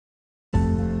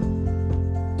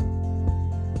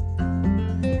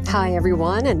Hi,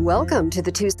 everyone, and welcome to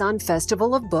the Tucson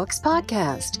Festival of Books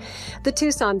podcast. The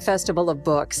Tucson Festival of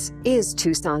Books is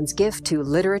Tucson's gift to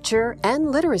literature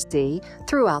and literacy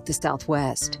throughout the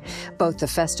Southwest. Both the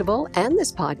festival and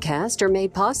this podcast are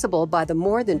made possible by the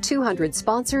more than 200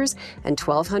 sponsors and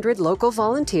 1,200 local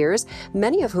volunteers,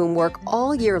 many of whom work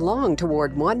all year long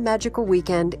toward one magical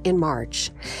weekend in March.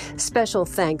 Special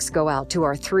thanks go out to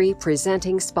our three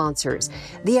presenting sponsors,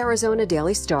 the Arizona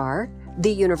Daily Star, the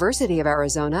University of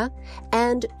Arizona,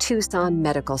 and Tucson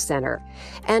Medical Center.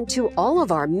 And to all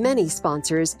of our many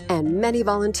sponsors and many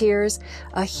volunteers,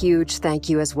 a huge thank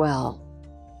you as well.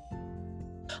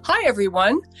 Hi,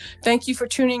 everyone. Thank you for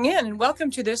tuning in and welcome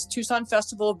to this Tucson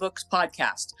Festival of Books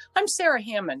podcast. I'm Sara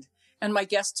Hammond, and my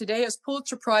guest today is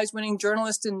Pulitzer Prize-winning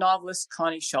journalist and novelist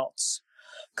Connie Schultz.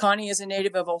 Connie is a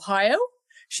native of Ohio.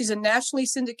 She's a nationally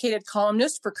syndicated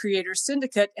columnist for Creators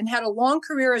Syndicate and had a long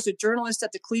career as a journalist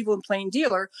at the Cleveland Plain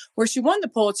Dealer, where she won the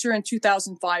Pulitzer in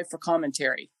 2005 for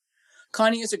commentary.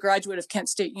 Connie is a graduate of Kent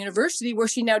State University, where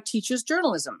she now teaches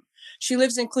journalism. She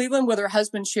lives in Cleveland with her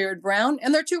husband, Sherrod Brown,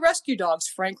 and their two rescue dogs,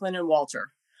 Franklin and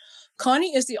Walter.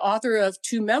 Connie is the author of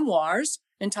two memoirs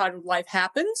entitled Life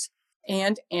Happens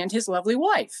and His Lovely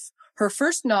Wife. Her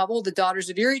first novel, The Daughters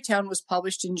of Erietown, was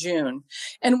published in June.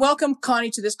 And welcome,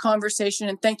 Connie, to this conversation,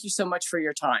 and thank you so much for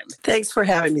your time. Thanks for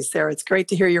having me, Sara. It's great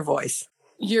to hear your voice.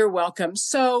 You're welcome.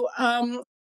 So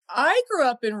I grew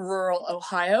up in rural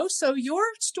Ohio, so your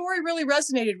story really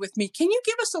resonated with me. Can you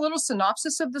give us a little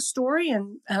synopsis of the story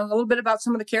and a little bit about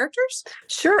some of the characters?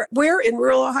 Sure. Where in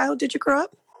rural Ohio did you grow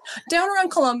up? Down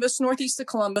around Columbus, northeast of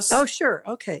Columbus. Oh, sure.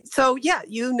 Okay. So, yeah,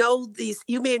 you know these,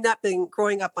 you may have not been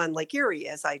growing up on Lake Erie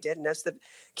as I did, and as the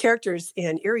characters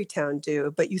in Erietown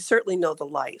do, but you certainly know the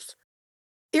life.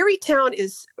 Erietown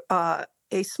is a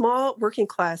small working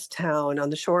class town on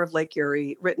the shore of Lake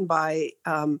Erie, written by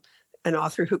an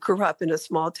author who grew up in a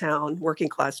small town, working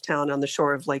class town on the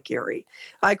shore of Lake Erie.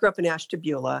 I grew up in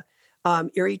Ashtabula.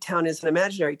 Erietown is an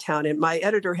imaginary town, and my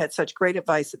editor had such great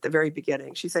advice at the very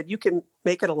beginning. She said, you can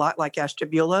make it a lot like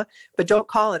Ashtabula, but don't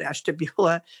call it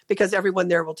Ashtabula because everyone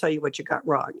there will tell you what you got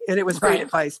wrong. And it was great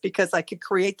advice because I could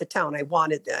create the town I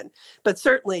wanted then. But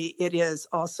certainly it is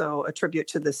also a tribute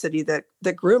to the city that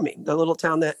grew me, the little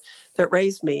town that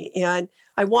raised me. And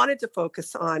I wanted to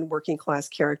focus on working class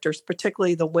characters,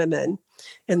 particularly the women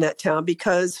in that town,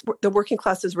 because the working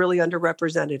class is really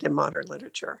underrepresented in modern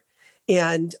literature.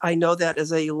 And I know that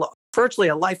as virtually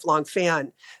a lifelong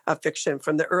fan of fiction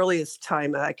from the earliest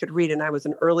time I could read, and I was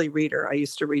an early reader. I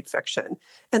used to read fiction.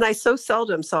 And I so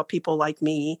seldom saw people like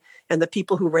me and the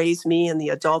people who raised me and the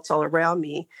adults all around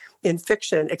me in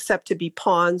fiction, except to be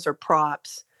pawns or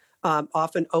props,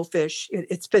 often oafish.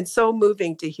 It's been so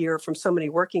moving to hear from so many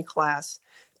working class,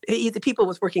 either people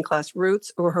with working class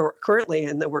roots or who are currently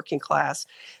in the working class,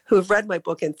 who have read my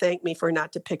book and thanked me for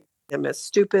not depicting them as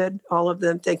stupid, all of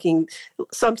them thinking,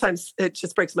 sometimes it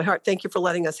just breaks my heart. Thank you for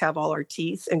letting us have all our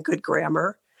teeth and good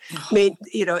grammar. I mean,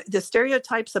 the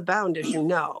stereotypes abound, as you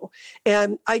know.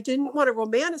 And I didn't want to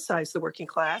romanticize the working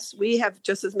class. We have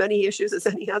just as many issues as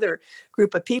any other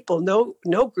group of people.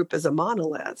 No group is a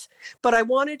monolith. But I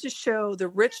wanted to show the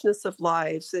richness of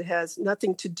lives that has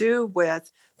nothing to do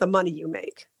with the money you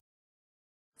make.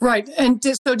 Right. And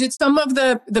did some of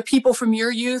the people from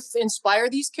your youth inspire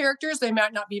these characters? They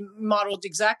might not be modeled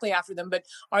exactly after them, but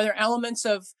are there elements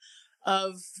of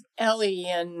Ellie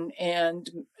and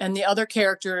the other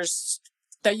characters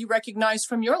that you recognize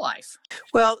from your life?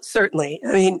 Well, certainly.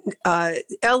 I mean,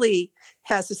 Ellie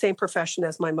has the same profession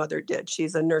as my mother did.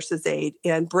 She's a nurse's aide,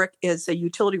 and Brick is a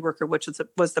utility worker, which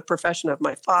was the profession of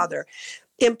my father.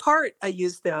 In part, I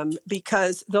used them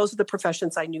because those are the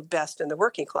professions I knew best in the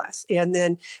working class. And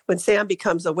then when Sam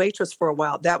becomes a waitress for a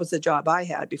while, that was the job I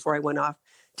had before I went off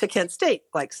to Kent State,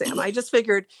 like Sam. I just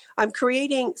figured I'm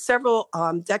creating several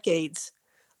decades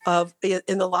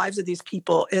in the lives of these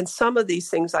people, and some of these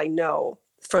things I know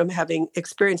from having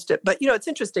experienced it. But, it's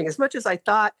interesting. As much as I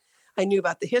thought I knew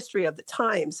about the history of the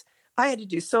times, I had to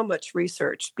do so much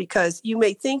research because you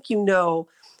may think you know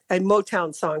a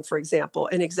Motown song, for example,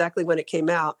 and exactly when it came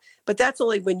out. But that's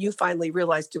only when you finally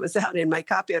realized it was out. And my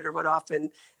copy editor would often,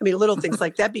 little things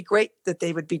like that'd be great that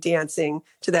they would be dancing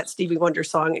to that Stevie Wonder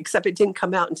song, except it didn't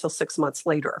come out until 6 months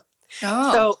later.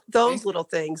 Oh, so those little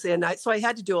things. And so I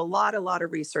had to do a lot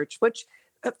of research, which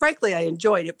frankly, I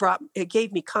enjoyed. It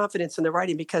gave me confidence in the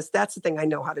writing because that's the thing I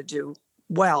know how to do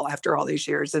well after all these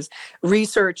years is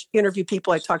research, interview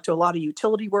people. I talked to a lot of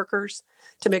utility workers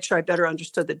to make sure I better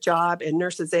understood the job, and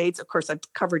nurses' aides. Of course, I've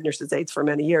covered nurses' aides for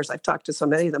many years. I've talked to so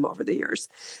many of them over the years.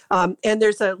 And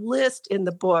there's a list in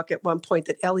the book at one point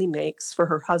that Ellie makes for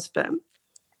her husband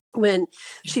when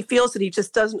she feels that he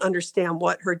just doesn't understand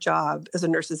what her job as a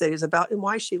nurse's aide is about and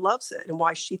why she loves it and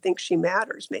why she thinks she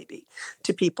matters maybe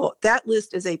to people. That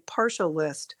list is a partial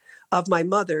list of my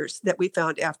mother's that we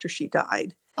found after she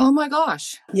died. Oh my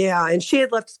gosh. Yeah. And she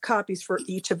had left copies for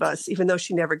each of us, even though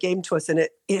she never gave them to us. And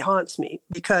it haunts me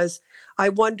because I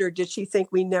wonder, did she think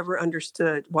we never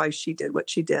understood why she did what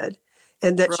she did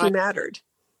and that she mattered?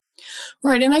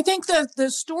 Right. And I think that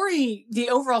the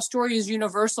overall story is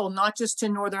universal, not just to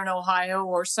Northern Ohio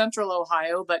or Central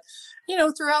Ohio, but,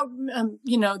 throughout,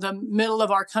 the middle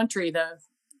of our country,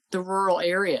 the rural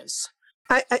areas.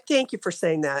 I thank you for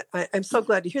saying that. I'm so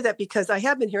glad to hear that because I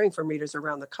have been hearing from readers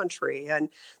around the country, and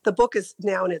the book is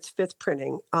now in its 5th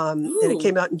printing, and it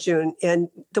came out in June. And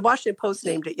the Washington Post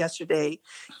named it yesterday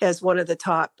as one of the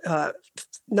top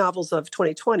novels of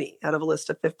 2020 out of a list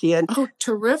of 50. And oh,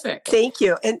 terrific! Thank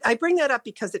you. And I bring that up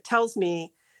because it tells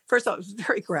me, first of all, it's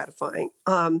very gratifying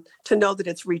to know that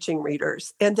it's reaching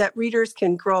readers and that readers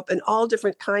can grow up in all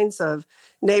different kinds of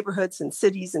neighborhoods and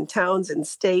cities and towns and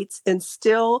states and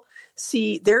still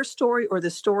see their story or the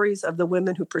stories of the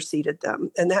women who preceded them.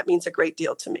 And that means a great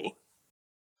deal to me.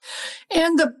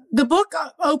 And the book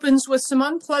opens with some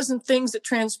unpleasant things that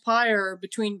transpire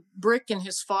between Brick and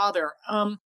his father.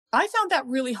 I found that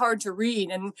really hard to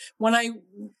read. And when I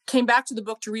came back to the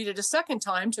book to read it a second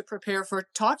time to prepare for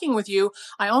talking with you,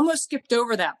 I almost skipped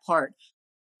over that part.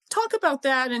 Talk about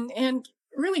that. And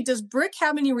really, does Brick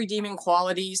have any redeeming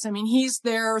qualities? I mean, he's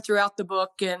there throughout the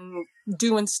book and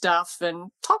doing stuff.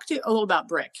 And talk to you a little about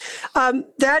Brick.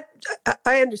 That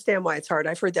I understand why it's hard.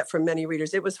 I've heard that from many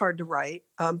readers. It was hard to write,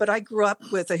 but I grew up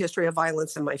with a history of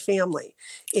violence in my family,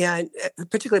 and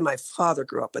particularly my father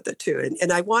grew up with it too.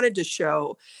 And I wanted to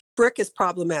show Brick is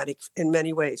problematic in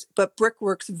many ways, but Brick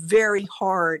works very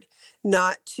hard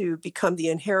not to become the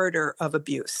inheritor of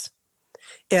abuse.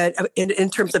 And in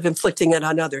terms of inflicting it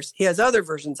on others, he has other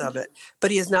versions of it,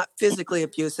 but he is not physically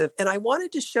abusive. And I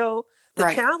wanted to show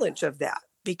the challenge of that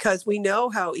because we know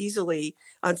how easily,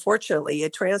 unfortunately,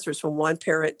 it transfers from one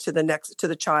parent to the next, to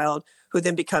the child who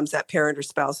then becomes that parent or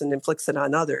spouse and inflicts it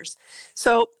on others.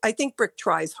 So I think Brick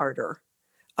tries harder.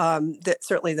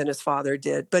 Certainly than his father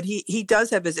did. But he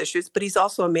does have his issues, but he's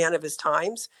also a man of his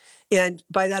times. And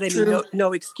by that, I mean,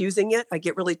 no excusing it. I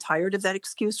get really tired of that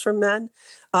excuse from men.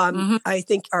 I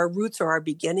think our roots are our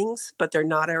beginnings, but they're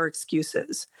not our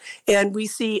excuses. And we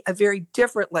see a very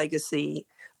different legacy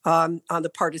on the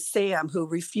part of Sam, who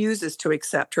refuses to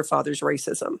accept her father's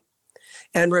racism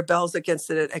and rebels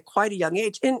against it at quite a young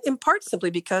age, in part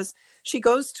simply because she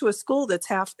goes to a school that's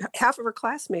half of her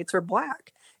classmates are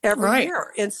Black every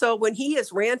year. And so when he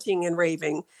is ranting and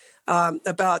raving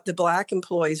about the Black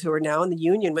employees who are now in the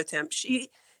union with him, she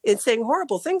is saying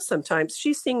horrible things sometimes.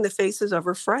 She's seeing the faces of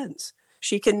her friends.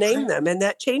 She can name them. And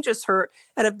that changes her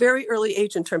at a very early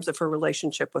age in terms of her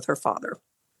relationship with her father.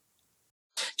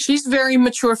 She's very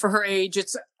mature for her age.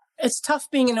 It's tough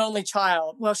being an only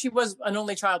child. Well, she was an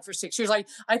only child for 6 years.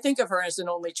 I think of her as an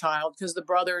only child because the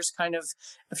brother's kind of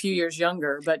a few years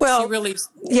younger, but she really...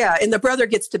 Yeah, and the brother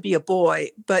gets to be a boy,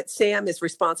 but Sam is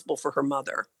responsible for her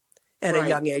mother at a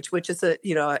young age, which is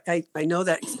I know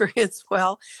that experience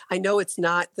well. I know it's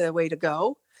not the way to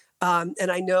go.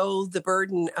 And I know the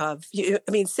burden of,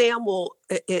 Sam will,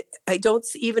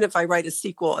 even if I write a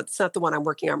sequel, it's not the one I'm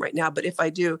working on right now, but if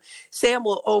I do, Sam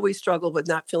will always struggle with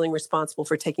not feeling responsible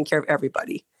for taking care of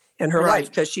everybody in her life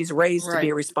because she's raised to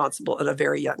be responsible at a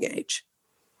very young age.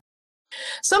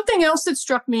 Something else that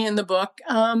struck me in the book,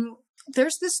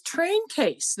 there's this train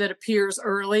case that appears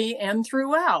early and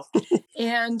throughout.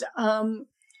 And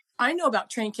I know about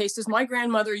train cases. My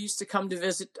grandmother used to come to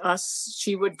visit us.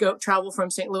 She would travel from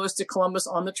St. Louis to Columbus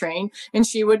on the train, and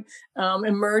she would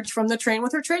emerge from the train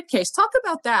with her trade case. Talk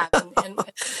about that.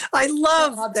 I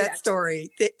love that story.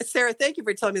 Sara, thank you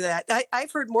for telling me that.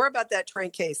 I've heard more about that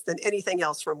train case than anything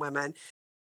else from women.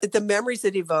 The memories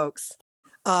it evokes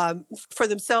for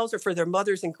themselves or for their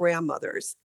mothers and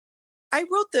grandmothers. I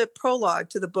wrote the prologue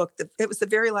to the book. It was the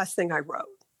very last thing I wrote.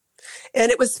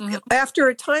 And it was after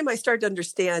a time I started to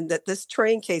understand that this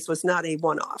train case was not a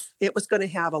one-off. It was going to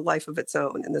have a life of its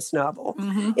own in this novel.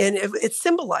 And it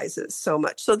symbolizes so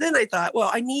much. So then I thought, well,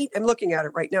 I'm looking at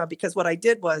it right now because what I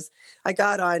did was I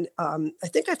got on, I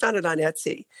think I found it on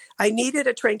Etsy. I needed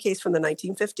a train case from the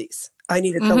 1950s. I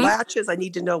needed the latches. I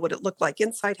need to know what it looked like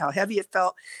inside, how heavy it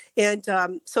felt. And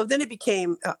so then it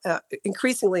became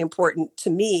increasingly important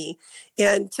to me.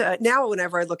 And now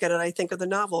whenever I look at it, I think of the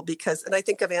novel and I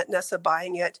think of Aunt Nessa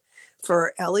buying it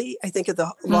for Ellie. I think of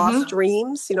the lost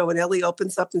dreams, when Ellie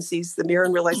opens up and sees the mirror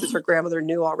and realizes her grandmother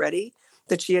knew already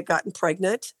that she had gotten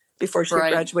pregnant before she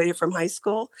graduated from high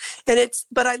school.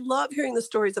 But I love hearing the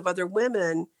stories of other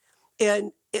women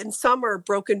And some are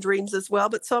broken dreams as well,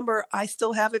 but some are, I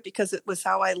still have it because it was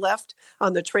how I left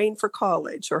on the train for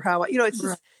college, or how,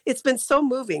 it's been so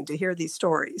moving to hear these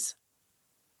stories.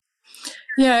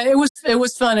 Yeah, it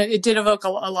was fun. It did evoke a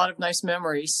lot of nice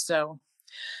memories. So,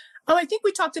 I think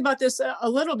we talked about this a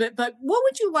little bit, but what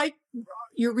would you like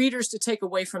your readers to take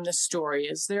away from this story?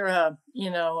 Is there a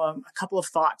couple of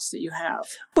thoughts that you have?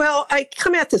 Well, I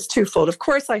come at this twofold. Of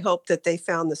course, I hope that they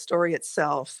found the story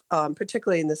itself,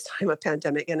 particularly in this time of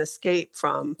pandemic, an escape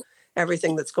from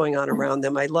everything that's going on around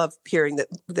them. I love hearing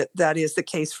that is the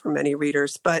case for many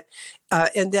readers, but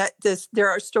and that there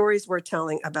are stories we're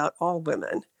telling about all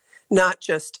women, not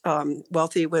just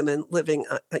wealthy women living,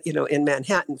 in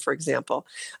Manhattan, for example.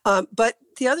 But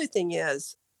the other thing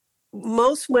is,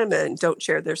 most women don't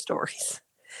share their stories.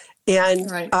 And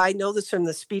right. I know this from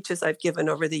the speeches I've given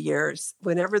over the years.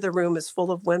 Whenever the room is full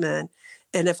of women,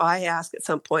 and if I ask at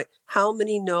some point, how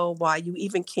many know why you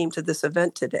even came to this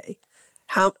event today?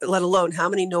 Let alone how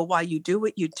many know why you do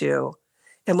what you do?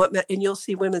 And you'll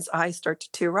see women's eyes start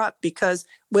to tear up, because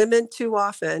women too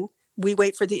often, we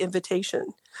wait for the invitation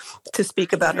to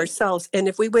speak about ourselves. And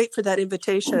if we wait for that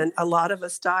invitation, a lot of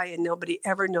us die and nobody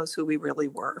ever knows who we really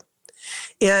were.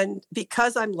 And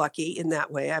because I'm lucky in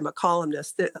that way, I'm a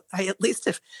columnist, that I at least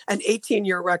have an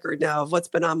 18-year record now of what's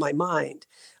been on my mind.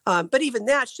 But even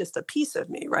that's just a piece of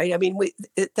me, right? I mean,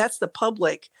 that's the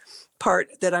public part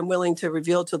that I'm willing to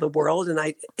reveal to the world.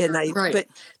 Right. But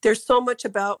there's so much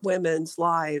about women's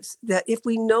lives that if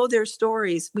we know their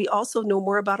stories, we also know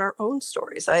more about our own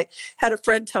stories. I had a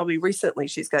friend tell me recently,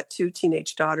 she's got 2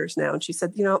 teenage daughters now, and she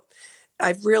said,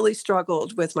 I've really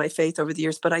struggled with my faith over the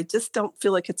years, but I just don't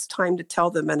feel like it's time to tell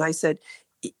them. And I said,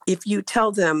 if you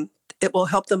tell them, it will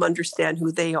help them understand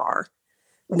who they are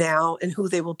now and who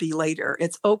they will be later.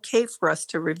 It's okay for us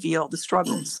to reveal the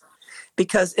struggles,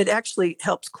 because it actually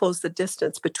helps close the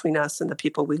distance between us and the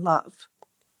people we love.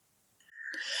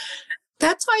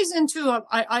 That ties into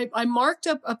I marked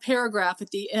up a paragraph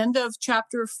at the end of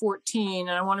chapter 14,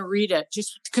 and I want to read it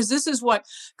just because this is what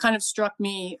kind of struck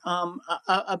me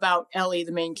about Ellie,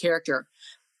 the main character.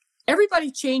 Everybody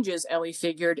changes, Ellie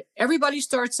figured. Everybody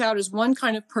starts out as one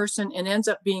kind of person and ends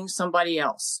up being somebody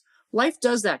else. Life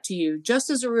does that to you,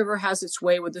 just as a river has its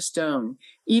way with a stone.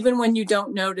 Even when you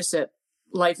don't notice it,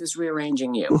 life is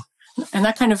rearranging you. And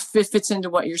that kind of fits into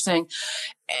what you're saying.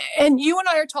 And you and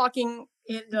I are talking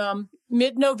in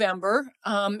mid-November,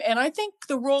 and I think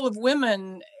the role of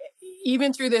women,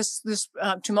 even through this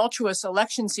tumultuous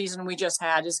election season we just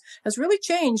had, has really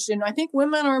changed. And I think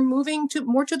women are moving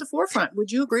more to the forefront.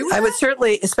 Would you agree with that? I would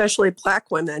certainly, especially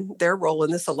Black women, their role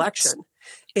in this election,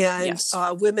 and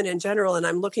women in general. And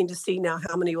I'm looking to see now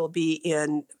how many will be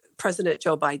in President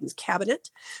Joe Biden's cabinet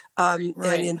and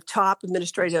in top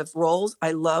administrative roles.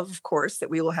 I love, of course, that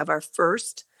we will have our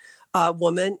first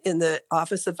woman in the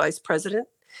office of vice president.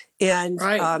 And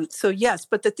so, yes,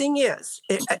 but the thing is,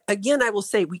 again, I will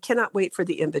say we cannot wait for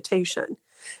the invitation.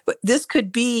 But this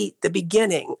could be the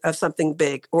beginning of something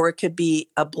big, or it could be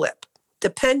a blip,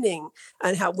 depending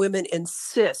on how women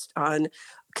insist on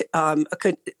a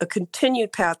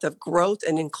continued path of growth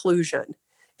and inclusion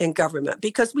in government,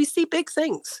 because we see big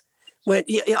things. When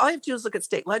all you have to do is look at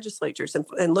state legislatures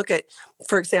and look at,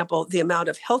 for example, the amount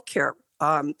of healthcare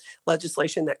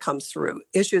legislation that comes through,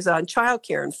 issues on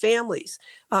childcare and families.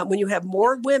 When you have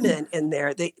more women in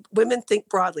there, women think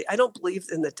broadly. I don't believe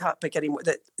in the topic anymore,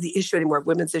 the issue anymore of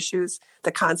women's issues,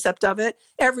 the concept of it.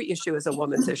 Every issue is a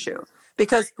woman's issue,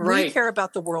 because we care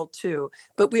about the world too,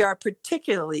 but we are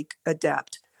particularly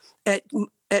adept at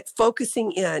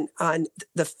focusing in on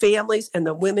the families and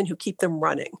the women who keep them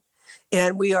running.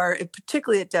 And we are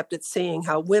particularly adept at seeing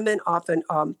how women often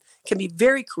can be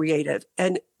very creative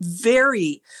and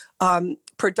very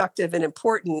productive and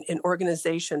important in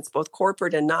organizations, both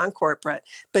corporate and non-corporate,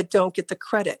 but don't get the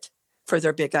credit for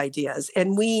their big ideas.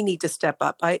 And we need to step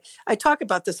up. I talk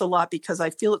about this a lot because I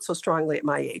feel it so strongly at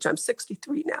my age. I'm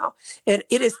 63 now. And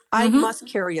it is, I must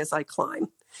carry as I climb.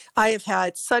 I have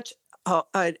had such,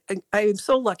 I am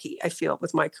so lucky, I feel,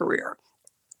 with my career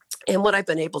and what I've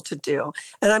been able to do.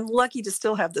 And I'm lucky to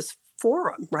still have this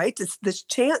forum, right? This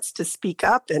chance to speak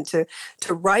up and to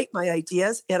write my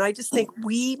ideas. And I just think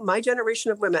my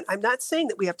generation of women, I'm not saying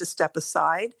that we have to step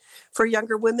aside for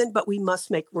younger women, but we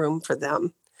must make room for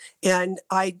them. And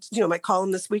my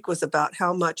column this week was about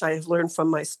how much I have learned from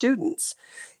my students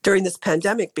during this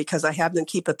pandemic, because I have them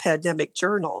keep a pandemic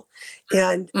journal.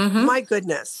 And my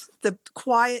goodness, the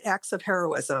quiet acts of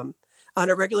heroism on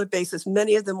a regular basis,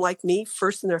 many of them like me,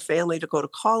 first in their family to go to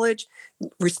college,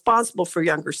 responsible for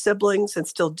younger siblings and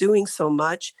still doing so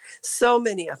much. So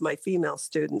many of my female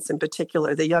students in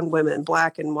particular, the young women,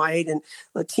 Black and white and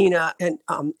Latina and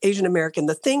Asian American,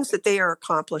 the things that they are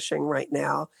accomplishing right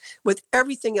now with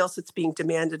everything else that's being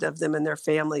demanded of them and their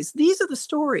families, these are the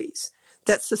stories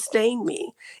that sustain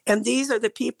me. And these are the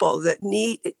people that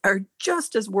are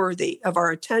just as worthy of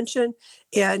our attention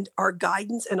and our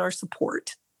guidance and our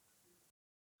support.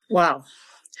 Wow.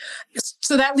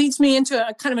 So that leads me into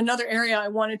a kind of another area I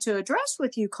wanted to address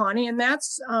with you, Connie, and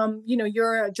that's,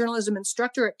 you're a journalism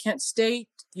instructor at Kent State,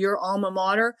 your alma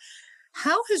mater.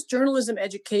 How has journalism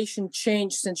education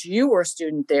changed since you were a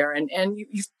student there? And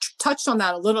you've touched on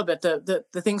that a little bit, the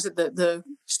things that the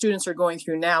students are going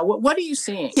through now. What are you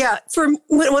seeing? Yeah,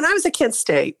 when I was at Kent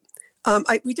State,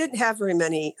 we didn't have very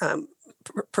many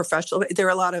professional. There are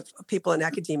a lot of people in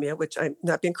academia, which I'm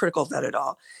not being critical of that at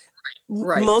all.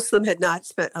 Right. Most of them had not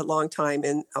spent a long time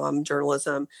in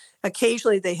journalism.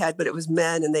 Occasionally they had, but it was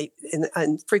men,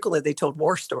 and frequently they told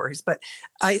war stories. But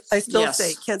I still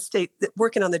say Kent State,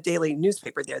 working on the daily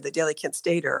newspaper there, the Daily Kent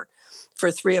Stater,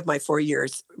 for 3 of my 4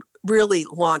 years, really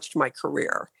launched my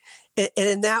career. And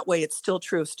in that way, it's still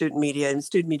true of student media, and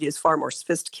student media is far more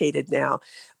sophisticated now.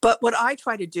 But what I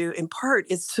try to do, in part,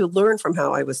 is to learn from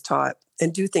how I was taught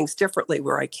and do things differently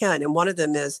where I can. And one of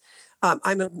them is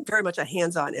I'm very much a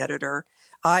hands-on editor.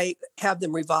 I have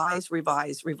them revise,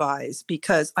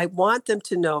 because I want them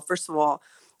to know, first of all,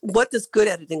 what does good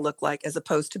editing look like as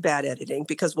opposed to bad editing,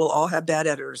 because we'll all have bad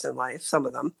editors in life, some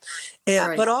of them.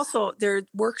 But also they're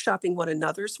workshopping one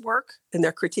another's work and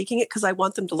they're critiquing it, because I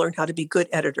want them to learn how to be good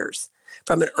editors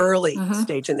from an early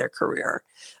stage in their career,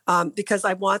 because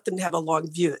I want them to have a long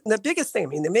view. And the biggest thing,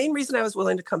 the main reason I was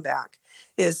willing to come back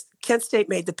is Kent State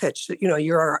made the pitch that,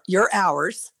 you're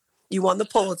ours. You won the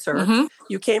Pulitzer.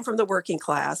 You came from the working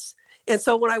class. And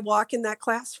so when I walk in that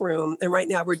classroom, and right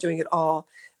now we're doing it all,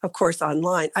 of course,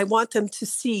 online, I want them to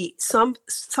see some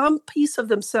piece of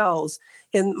themselves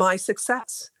in my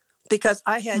success, because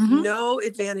I had no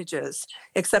advantages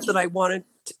except that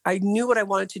I knew what I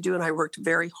wanted to do, and I worked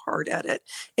very hard at it.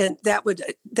 And that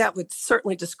would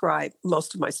certainly describe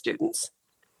most of my students.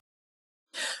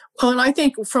 Well, and I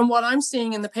think from what I'm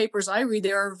seeing in the papers I read,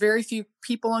 there are very few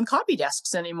people on copy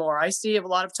desks anymore. I see a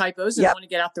lot of typos and want to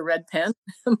get out the red pen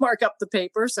and mark up the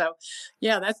paper. So,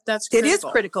 yeah, that's critical. It is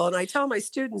critical. And I tell my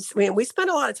students, we spend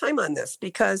a lot of time on this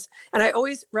and I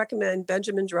always recommend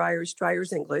Benjamin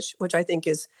Dreyer's English, which I think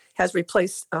has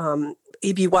replaced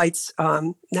E.B. White's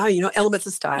Elements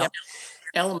of Style. Yep.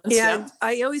 Elements, and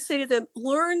I always say to them,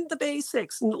 learn the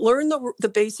basics, learn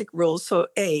the basic rules. So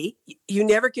A, you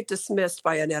never get dismissed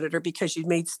by an editor because you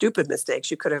made stupid mistakes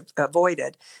you could have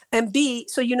avoided. And B,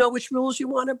 so you know which rules you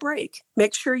want to break.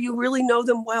 Make sure you really know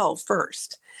them well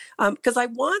first. Because I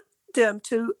want them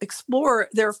to explore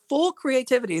their full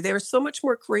creativity. They're so much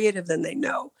more creative than they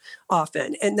know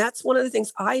often. And that's one of the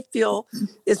things I feel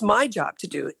is my job to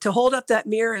do, to hold up that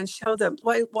mirror and show them,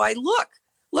 why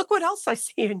look what else I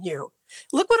see in you.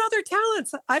 Look what other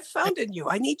talents I've found in you.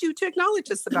 I need you to acknowledge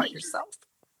this about yourself.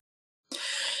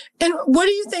 And what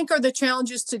do you think are the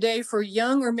challenges today for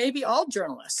young or maybe all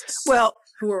journalists? Well,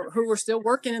 who are still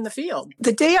working in the field?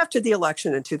 The day after the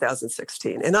election in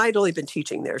 2016, and I'd only been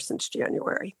teaching there since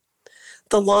January,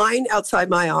 the line outside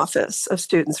my office of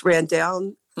students ran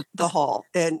down the hall,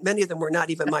 and many of them were not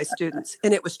even my students,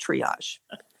 and it was triage.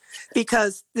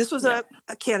 Because this was a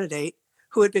candidate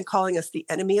who had been calling us the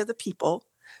enemy of the people,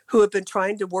 who had been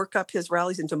trying to work up his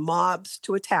rallies into mobs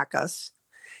to attack us.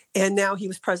 And now he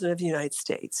was president of the United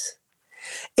States.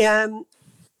 And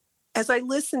as I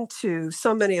listened to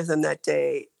so many of them that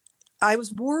day, I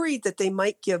was worried that they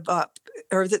might give up,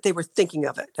 or that they were thinking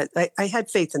of it. I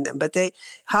had faith in them, but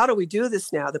how do we do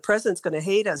this now? The president's going to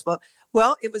hate us.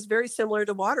 Well, it was very similar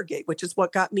to Watergate, which is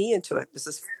what got me into it. This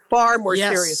is far more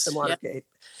serious than Watergate.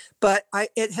 But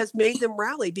it has made them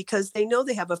rally because they know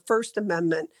they have a First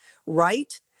Amendment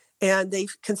right, and they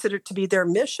consider it to be their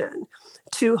mission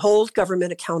to hold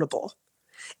government accountable.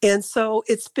 And so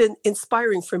it's been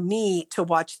inspiring for me to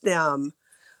watch them.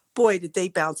 Boy, did they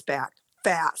bounce back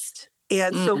fast.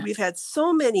 And so we've had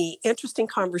so many interesting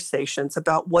conversations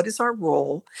about what is our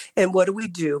role and what do we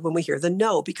do when we hear the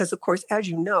no? Because, of course, as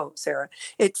you know, Sarah,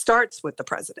 it starts with the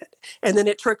president and then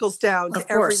it trickles down to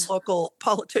every local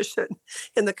politician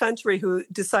in the country who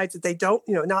decides that they don't,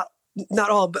 not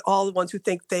all, but all the ones who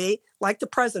think they, like the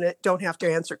president, don't have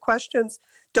to answer questions,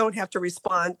 don't have to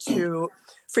respond to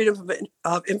Freedom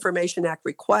of Information Act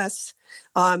requests.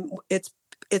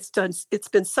 It's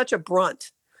been such a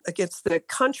brunt against the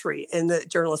country and the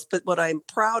journalists. But what I'm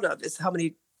proud of is how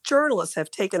many journalists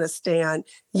have taken a stand,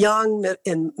 young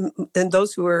and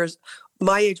those who are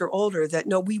my age or older, that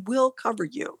no, we will cover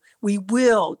you. We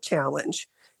will challenge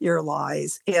your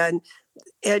lies and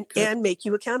make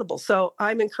you accountable. So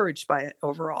I'm encouraged by it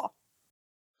overall.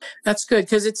 That's good,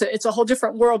 because it's a whole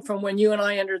different world from when you and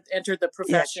I entered the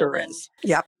profession. Yeah, it sure is.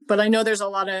 Yeah. But I know there's a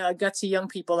lot of gutsy young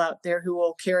people out there who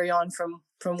will carry on from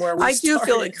where we started. I do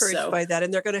feel encouraged by that,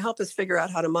 and they're going to help us figure out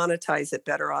how to monetize it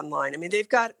better online. I mean, they've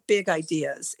got big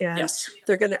ideas, and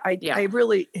they're going to. I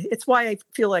really, it's why I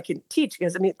feel I can teach,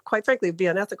 because I mean, quite frankly, it'd be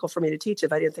unethical for me to teach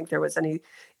if I didn't think there was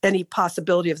any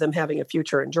possibility of them having a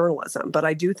future in journalism. But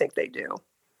I do think they do.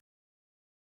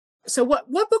 So what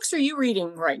books are you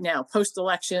reading right now,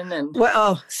 post-election? And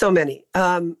so many.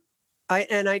 I'm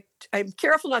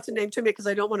careful not to name too many because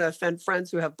I don't want to offend friends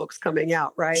who have books coming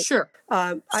out, right? Sure.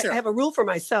 I have a rule for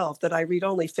myself that I read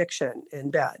only fiction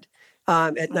in bed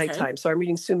at nighttime. So I'm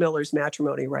reading Sue Miller's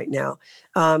Matrimony right now.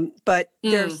 But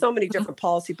there are so many different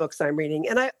policy books I'm reading.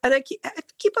 And I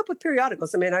keep up with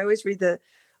periodicals. I mean, I always read the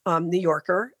New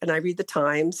Yorker, and I read the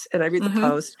Times, and I read the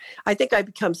Post. I think I've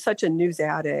become such a news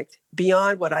addict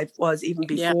beyond what I was even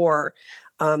before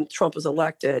Trump was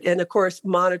elected. And of course,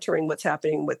 monitoring what's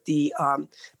happening with the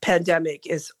pandemic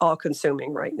is all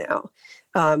consuming right now.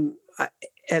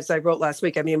 As I wrote last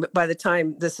week, I mean, by the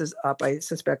time this is up, I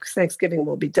suspect Thanksgiving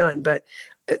will be done. But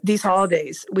these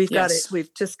holidays, we've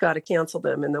just got to cancel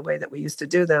them in the way that we used to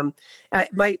do them.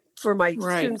 For my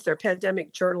students, their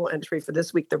pandemic journal entry for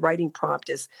this week, the writing prompt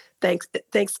is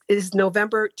is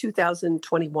November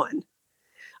 2021.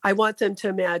 I want them to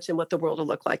imagine what the world will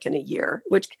look like in a year,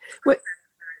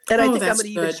 and I think I'm going to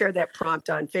even share that prompt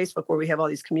on Facebook, where we have all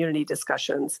these community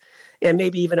discussions, and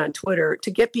maybe even on Twitter,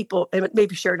 to get people, and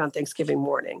maybe share it on Thanksgiving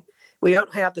morning. We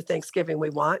don't have the Thanksgiving we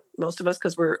want, most of us,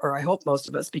 I hope most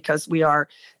of us, because we are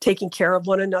taking care of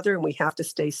one another and we have to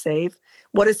stay safe.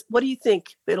 What do you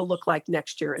think it'll look like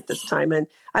next year at this time? And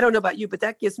I don't know about you, but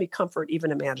that gives me comfort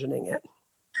even imagining it.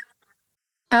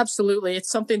 Absolutely. It's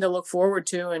something to look forward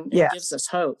to, and it gives us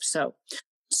hope. So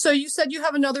you said you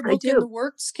have another book in the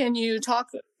works. Can you talk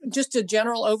just a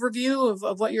general overview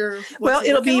of what you're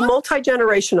it'll be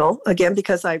multi-generational, again,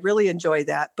 because I really enjoy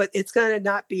that, but it's going to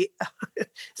not be,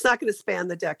 it's not going to span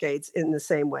the decades in the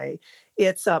same way.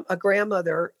 It's a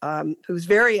grandmother who's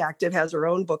very active, has her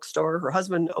own bookstore. Her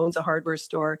husband owns a hardware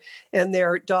store, and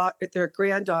their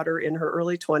granddaughter in her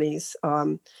early 20s,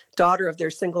 daughter of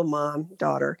their single mom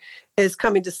daughter, is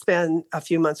coming to spend a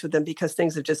few months with them because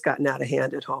things have just gotten out of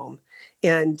hand at home.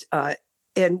 And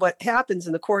what happens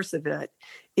in the course of it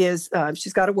is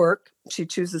she's got to work. She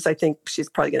chooses, I think she's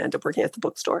probably going to end up working at the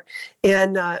bookstore.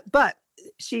 And but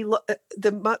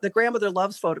the grandmother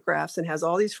loves photographs and has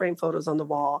all these framed photos on the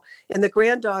wall. And the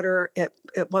granddaughter at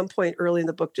one point early in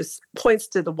the book just points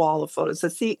to the wall of photos.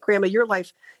 Says, "See, Grandma, your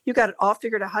life, you got it all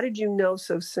figured out. How did you know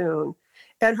so soon?"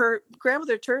 And her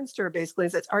grandmother turns to her basically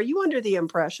and says, "Are you under the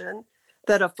impression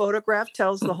that a photograph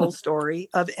tells the whole story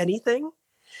of anything?"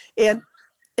 And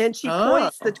she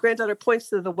the granddaughter points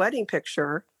to the wedding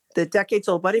picture, the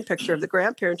decades-old wedding picture of the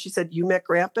grandparents. She said, "You met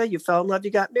Grandpa, you fell in love,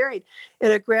 you got married."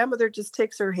 And her grandmother just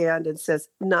takes her hand and says,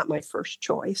 "Not my first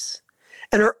choice."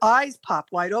 And her eyes pop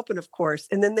wide open, of course.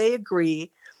 And then they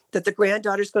agree that the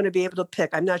granddaughter's going to be able to pick,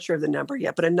 I'm not sure of the number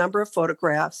yet, but a number of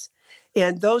photographs.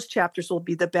 And those chapters will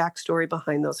be the backstory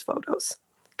behind those photos.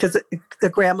 Because the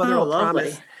grandmother will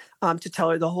promise to tell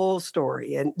her the whole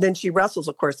story. And then she wrestles,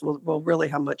 of course, well, really,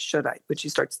 how much should I? But she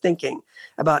starts thinking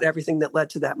about everything that led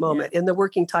to that moment. Yeah. And the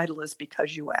working title is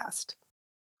Because You Asked.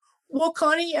 Well,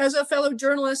 Connie, as a fellow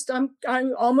journalist, I'm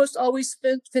almost always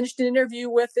finished an interview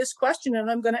with this question, and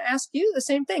I'm going to ask you the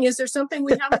same thing. Is there something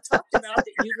we haven't talked about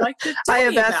that you'd like to tell me about? I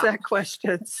have asked that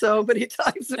question so many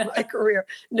times in my career.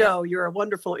 No, you're a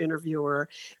wonderful interviewer.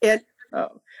 And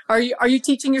are you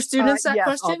teaching your students that yes,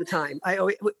 question? All the time.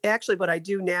 Actually, what I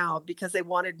do now, because they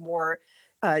wanted more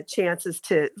chances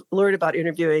to learn about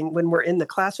interviewing when we're in the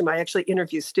classroom, I actually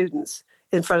interview students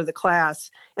in front of the class,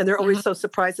 and they're always so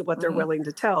surprised at what they're willing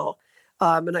to tell.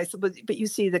 And I said, but you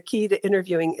see, the key to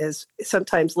interviewing is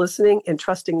sometimes listening and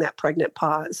trusting that pregnant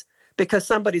pause, because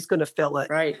somebody's going to fill it.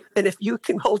 Right. And if you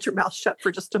can hold your mouth shut for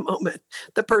just a moment,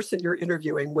 the person you're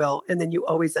interviewing will. And then you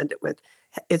always end it with,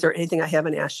 "Is there anything I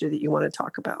haven't asked you that you want to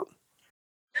talk about?"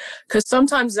 Because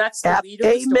sometimes that's the lead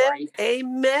of the story.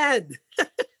 Amen.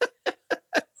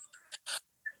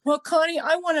 Well, Connie,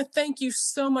 I want to thank you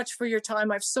so much for your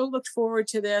time. I've so looked forward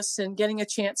to this and getting a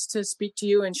chance to speak to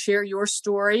you and share your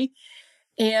story.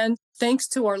 And thanks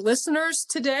to our listeners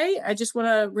today. I just want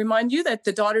to remind you that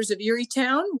The Daughters of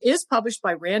Erietown is published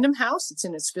by Random House. It's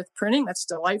in its 5th printing. That's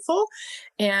delightful.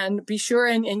 And be sure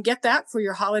and get that for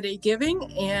your holiday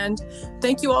giving. And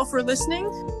thank you all for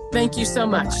listening. Thank you so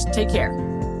much. Take care.